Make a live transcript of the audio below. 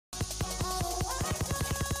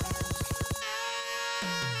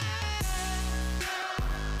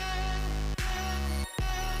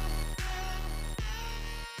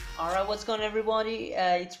Alright, what's going on everybody?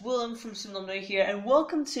 It's Willem from Simulando here, and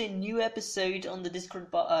welcome to a new episode on the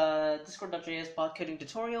Discord.js bot coding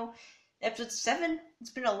tutorial. Episode 7.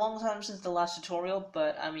 It's been a long time since the last tutorial,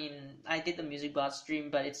 but I mean, I did the music bot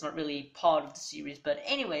stream, but it's not really part of the series. But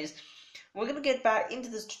anyways, we're gonna get back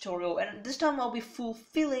into this tutorial, and this time I'll be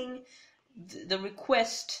fulfilling the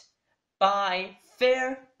request by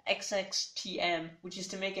FlareXx TM, which is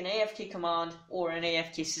to make an AFK command or an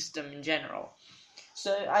AFK system in general.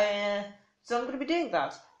 So I'm going to be doing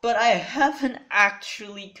that, but I haven't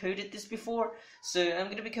actually coded this before, so I'm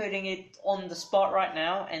going to be coding it on the spot right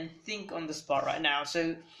now and think on the spot right now.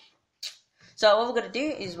 So what we're going to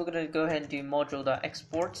do is we're going to go ahead and do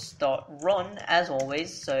module.exports.run as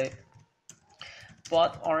always. So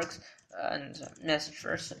bot args and message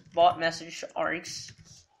first, bot message args.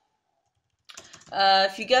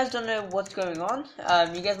 If you guys don't know what's going on,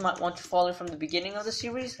 you guys might want to follow from the beginning of the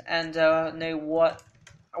series and know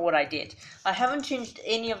what I did. I haven't changed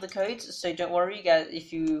any of the codes, so don't worry guys.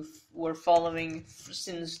 If you were following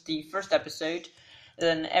since the first episode,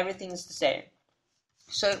 then everything's the same.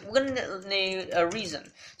 So we're gonna need a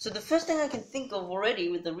reason. So the first thing I can think of already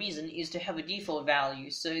with the reason is to have a default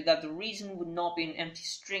value, so that the reason would not be an empty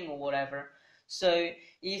string or whatever. So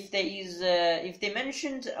if there is if they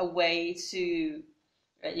mentioned a way to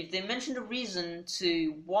if they mentioned a reason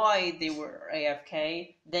to why they were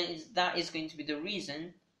AFK, then that is going to be the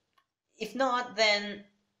reason. If not, then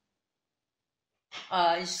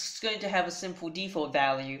it's going to have a simple default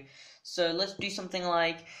value. So let's do something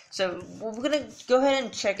like, so we're going to go ahead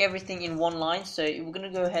and check everything in one line. So we're going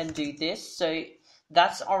to go ahead and do this. So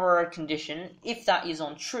that's our condition. If that is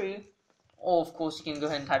on true, or of course you can go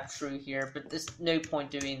ahead and type true here, but there's no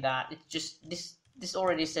point doing that. It's just, this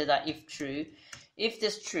already said that if true. If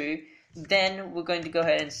this true, then we're going to go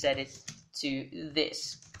ahead and set it to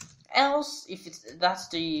this. Else, if that's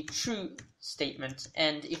the true statement,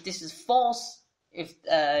 and if this is false, if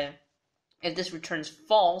this returns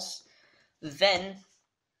false, then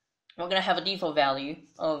we're gonna have a default value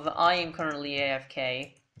of I am currently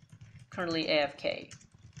AFK.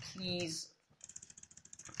 Please,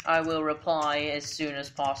 I will reply as soon as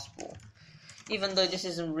possible. Even though this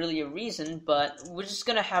isn't really a reason, but we're just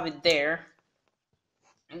gonna have it there,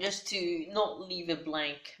 just to not leave a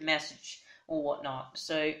blank message or whatnot.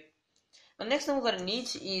 So the next thing we're going to need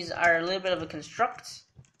is our little bit of a construct.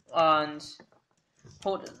 And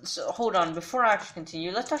hold on, before I actually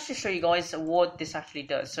continue, let's actually show you guys what this actually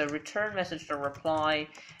does. So return message to reply,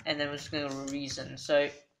 and then we're just going to reason. So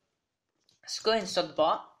let's go ahead and start the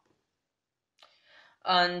bot.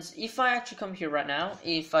 And if I actually come here right now,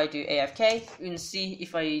 if I do AFK, you can see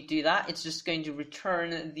if I do that, it's just going to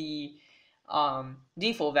return the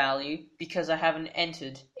default value because I haven't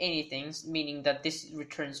entered anything, meaning that this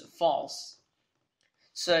returns false.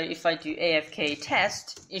 So if I do AFK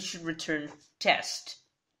test, it should return test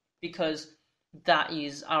because that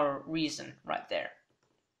is our reason right there.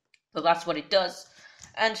 So that's what it does.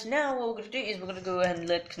 And now what we're going to do is we're going to go ahead and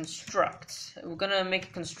let construct. We're going to make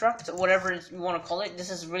a construct, whatever you want to call it.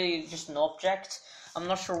 This is really just an object. I'm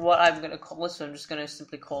not sure what I'm going to call it, so I'm just going to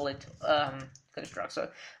simply call it construct. So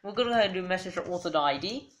we're going to go ahead and do message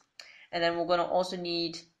author.id, and then we're going to also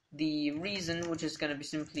need the reason, which is going to be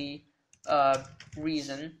simply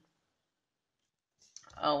reason,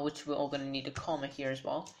 which we're all going to need a comma here as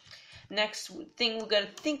well. Next thing we're going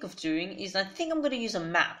to think of doing is, I think I'm going to use a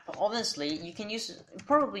map. Obviously, you can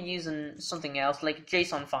probably use something else like a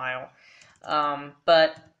JSON file,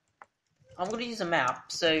 but I'm going to use a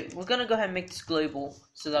map. So we're going to go ahead and make this global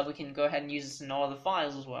so that we can go ahead and use this in all other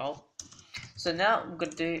files as well. So now we're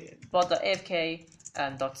going to do bot.afk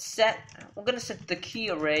 .set. We're going to set the key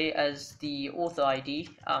array as the author ID.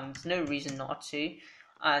 There's no reason not to.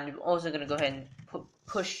 And we're also going to go ahead and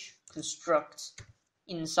push construct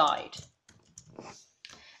inside.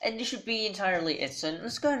 And this should be entirely it. So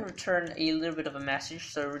let's go ahead and return a little bit of a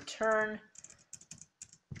message. So return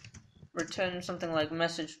something like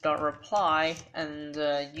message.reply, and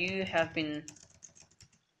you have been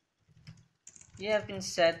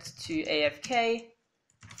set to AFK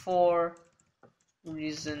for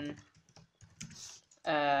reason.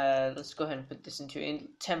 Let's go ahead and put this into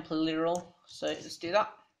template literal. So let's do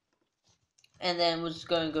that, and then we're just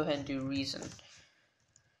going to go ahead and do reason.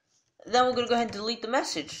 Then we're going to go ahead and delete the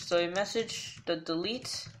message. So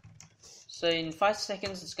message.delete. So in 5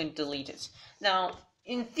 seconds, it's going to delete it. Now,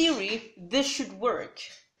 in theory, this should work.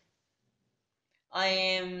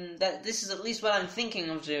 This is at least what I'm thinking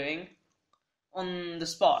of doing on the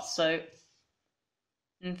spot. So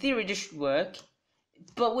in theory, this should work,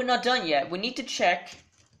 but we're not done yet. We need to check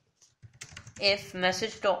if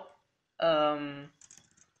message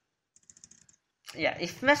yeah,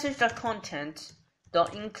 if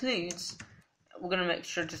message.content.includes, we're gonna make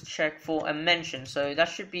sure to check for a mention. So that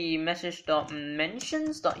should be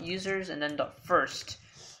message.mentions.users and then .first.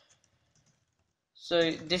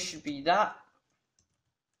 So this should be that.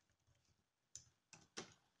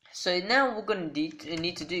 So now what we're going to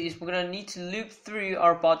need to do is we're going to need to loop through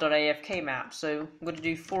our bot.afk map. So I'm going to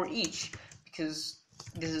do for each, because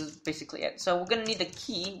this is basically it. So we're going to need a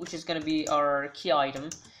key, which is going to be our key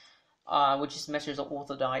item, which is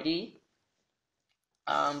message.author.id.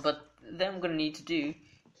 But then we're going to need to do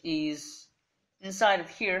is inside of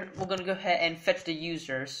here, we're going to go ahead and fetch the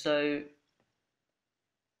user. So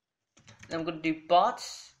then we're going to do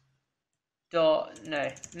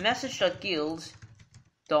message.guild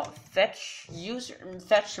fetch user and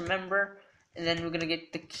fetch member, and then we're gonna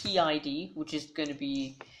get the key ID, which is gonna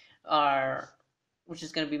be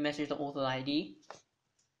message.author ID,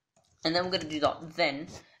 and then we're gonna do then.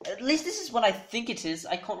 At least this is what I think it is.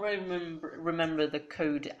 I can't really remember the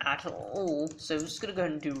code at all, so I'm just gonna go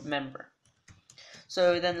ahead and do member.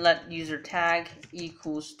 So then let user tag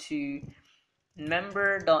equals to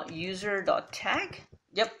member.user.tag.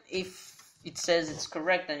 Yep, if it says it's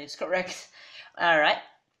correct, then it's correct. All right.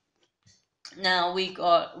 Now we've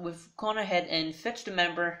gone ahead and fetched the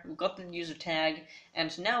member, we've got the user tag,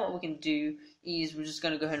 and now what we can do is we're just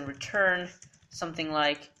going to go ahead and return something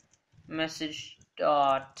like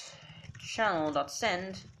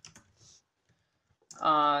message.channel.send, and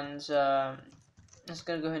I'm just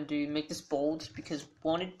going to go ahead and make this bold because we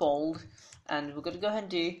want it bold, and we're going to go ahead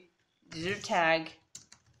and do user tag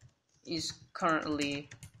is currently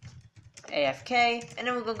AFK, and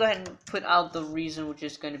then we're going to go ahead and put out the reason, which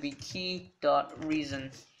is going to be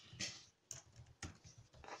key.reason.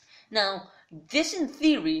 Now, this in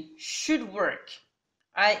theory should work.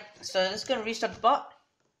 Alright, so let's go and restart the bot.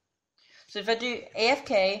 So if I do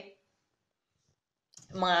AFK,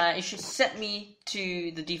 it should set me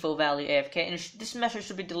to the default value AFK, and this message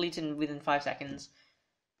should be deleted within 5 seconds.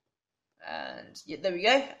 And yeah, there we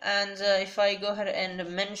go. And if I go ahead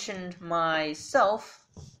and mention myself,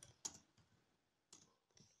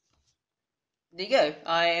 there you go,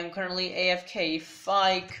 I am currently AFK. If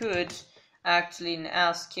I could actually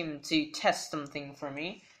ask him to test something for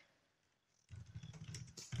me.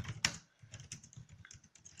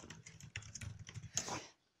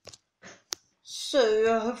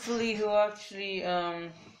 So, hopefully he'll actually,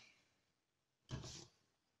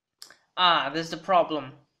 there's the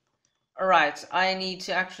problem. Alright, I need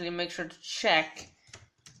to actually make sure to check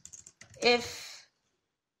if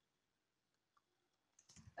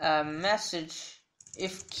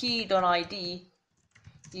if key.id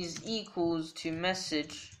is equals to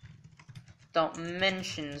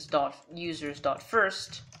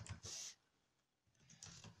message.mentions.users.first,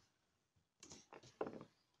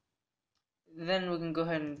 then we can go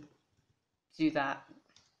ahead and do that.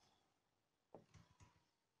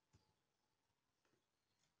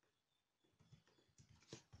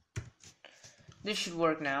 This should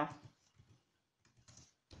work now.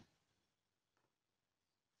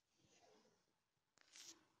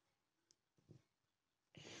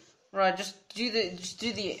 Right,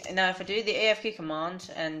 now if I do the AFK command,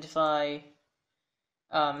 and if I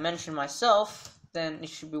mention myself, then it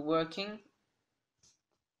should be working.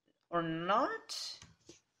 Or not?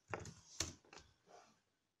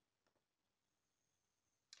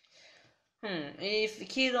 If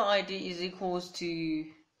key.id is equals to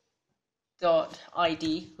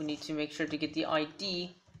 .id, we need to make sure to get the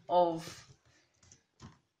ID of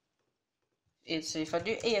it. So if I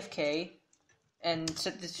do AFK and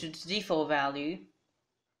set this to its default value,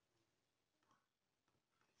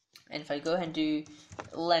 and if I go ahead and do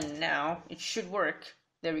len now, it should work.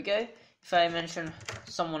 There we go. If I mention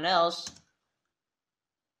someone else,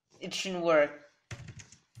 it shouldn't work.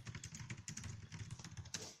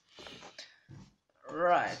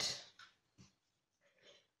 Right.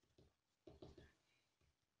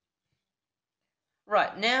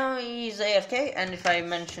 Right, now he's AFK, and if I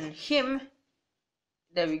mention him,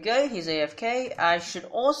 there we go, he's AFK. I should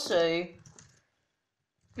also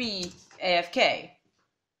be AFK.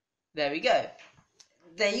 There we go.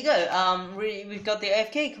 There you go. We've got the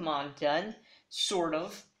AFK command done, sort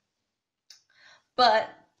of. But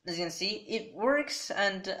as you can see, it works,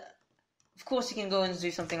 and of course you can go and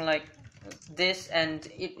do something like this, and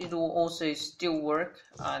it will also still work.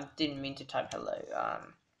 I didn't mean to type hello.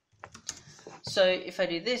 So if I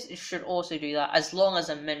do this, it should also do that, as long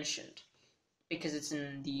as I'm mentioned, because it's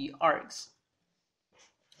in the args.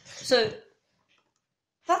 So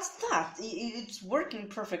that's that. It's working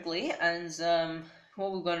perfectly, and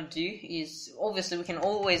what we're going to do is, obviously we can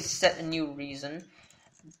always set a new reason,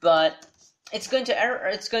 but it's going to error.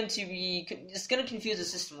 It's going to confuse the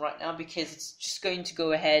system right now because it's just going to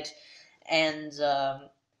go ahead and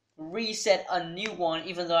reset a new one,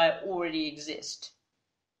 even though I already exist.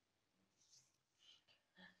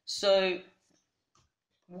 So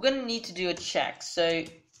we're going to need to do a check. So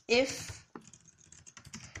if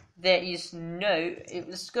there is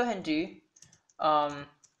let's go ahead and do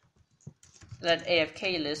let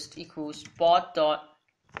AFK list equals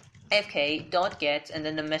bot.afk.get and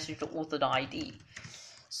then the message to author.id.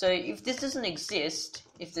 So if this doesn't exist,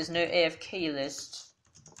 if there's no AFK list,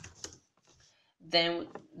 then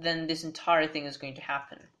this entire thing is going to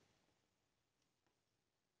happen.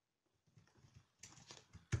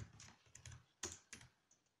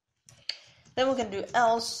 Then we're going to do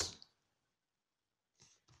else.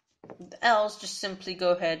 Just simply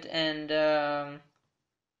go ahead and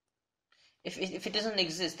if it doesn't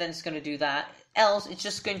exist, then it's going to do that. Else, it's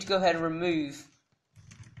just going to go ahead and remove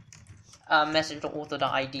message to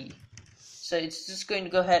author.id. So it's just going to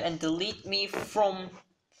go ahead and delete me from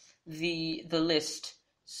the list.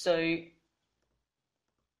 So,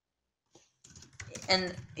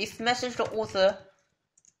 and if message to author.id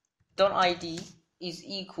is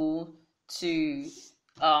equal to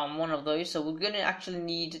one of those, so we're going to actually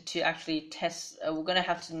need to test. We're going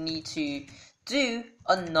to need to do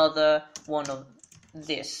another one of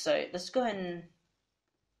this. So let's go ahead and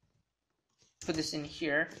put this in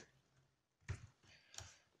here,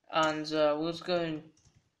 and we'll just go and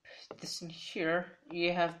put this in here.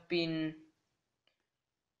 You have been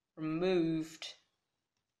removed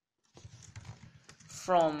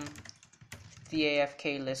from the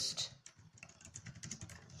AFK list.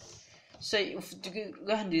 So go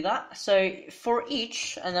ahead and do that. So for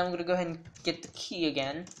each, and I'm going to go ahead and get the key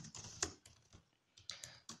again.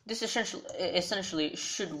 This essentially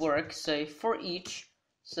should work. So for each,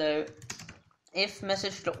 so if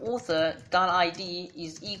message to author.id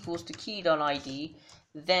is equals to key.id,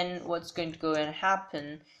 then what's going to go and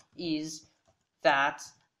happen is that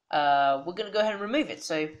we're going to go ahead and remove it.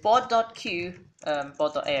 So bot.q,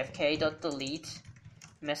 bot.afk.delete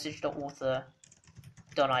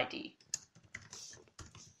message.author.id.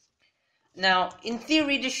 Now, in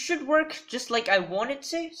theory, this should work just like I want it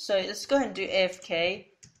to. So let's go ahead and do AFK,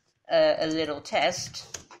 a little test.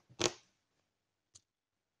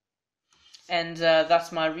 And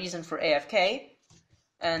that's my reason for AFK.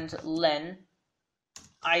 And len,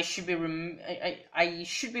 I should be removed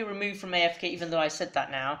from AFK, even though I said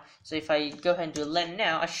that now. So if I go ahead and do len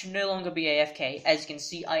now, I should no longer be AFK. As you can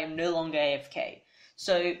see, I am no longer AFK.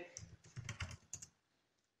 So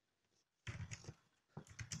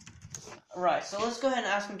right, so let's go ahead and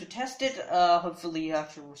ask him to test it. Hopefully he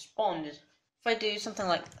actually responded. If I do something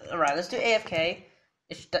like, alright, let's do AFK.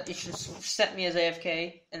 It should set me as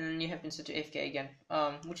AFK, and then you have been set to AFK again.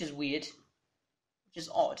 Which is weird. Which is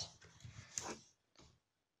odd.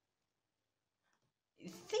 I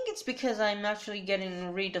think it's because I'm actually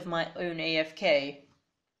getting rid of my own AFK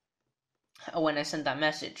when I send that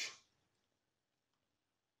message.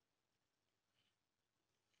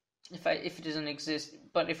 If it doesn't exist,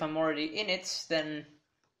 but if I'm already in it, then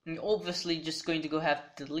I'm obviously just going to go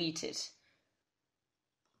have to delete it.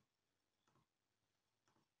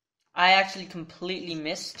 I actually completely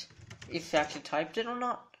missed if I actually typed it or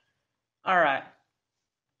not. Alright.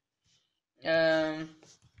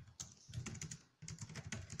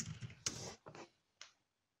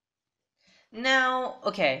 Now,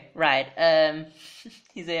 okay, right.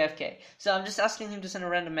 He's AFK. So I'm just asking him to send a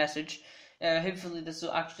random message. Hopefully this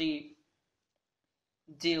will actually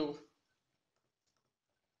deal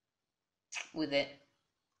with it.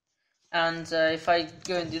 And if I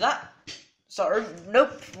go and do that, sorry,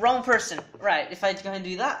 nope, wrong person. Right, if I go and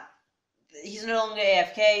do that, he's no longer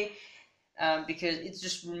AFK because it's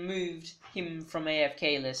just removed him from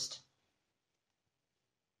AFK list.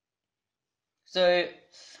 So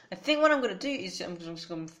I think what I'm going to do is I'm just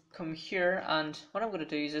going to come here, and what I'm going to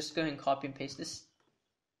do is just go and copy and paste this.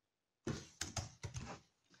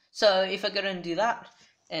 So if I go and do that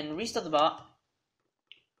and restart the bot,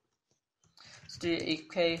 let's do a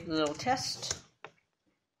quick little test.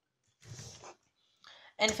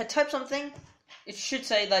 And if I type something, it should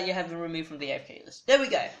say that you have been removed from the AFK list. There we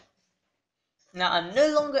go. Now I'm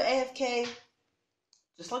no longer AFK,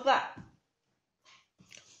 just like that.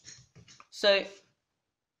 So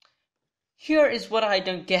here is what I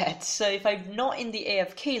don't get. So if I'm not in the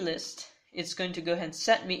AFK list, it's going to go ahead and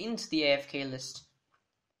set me into the AFK list.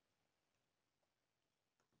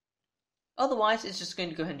 Otherwise, it's just going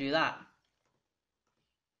to go ahead and do that.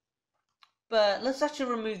 But let's actually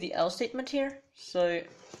remove the else statement here. So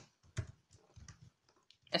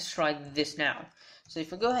let's try this now. So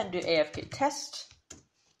if I go ahead and do AFK test,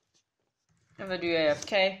 if I do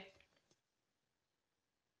AFK,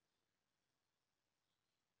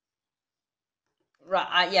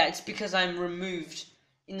 right, yeah, it's because I'm removed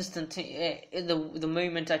the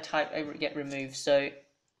moment I type, I get removed, so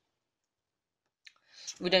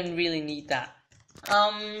we don't really need that.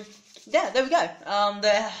 Yeah, there we go.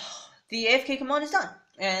 The AFK command is done,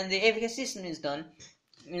 and the AFK system is done.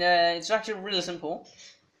 It's actually really simple.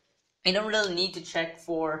 You don't really need to check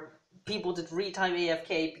for people that retype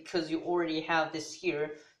AFK because you already have this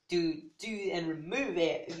here. Do and remove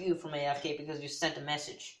you from AFK because you sent a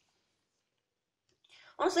message.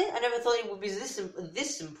 Honestly, I never thought it would be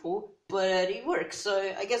this simple, but it works.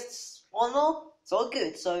 So I guess all in all, it's all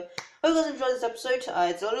good. So I hope you guys enjoyed this episode.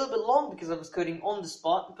 It's a little bit long because I was coding on the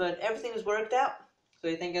spot, but everything was worked out.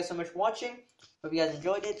 So thank you guys so much for watching. Hope you guys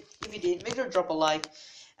enjoyed it. If you did, make sure to drop a like.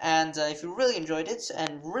 And if you really enjoyed it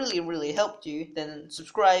and really helped you, then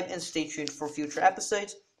subscribe and stay tuned for future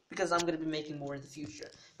episodes because I'm going to be making more in the future.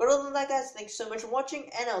 But other than that, guys, thanks so much for watching,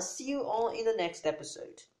 and I'll see you all in the next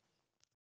episode.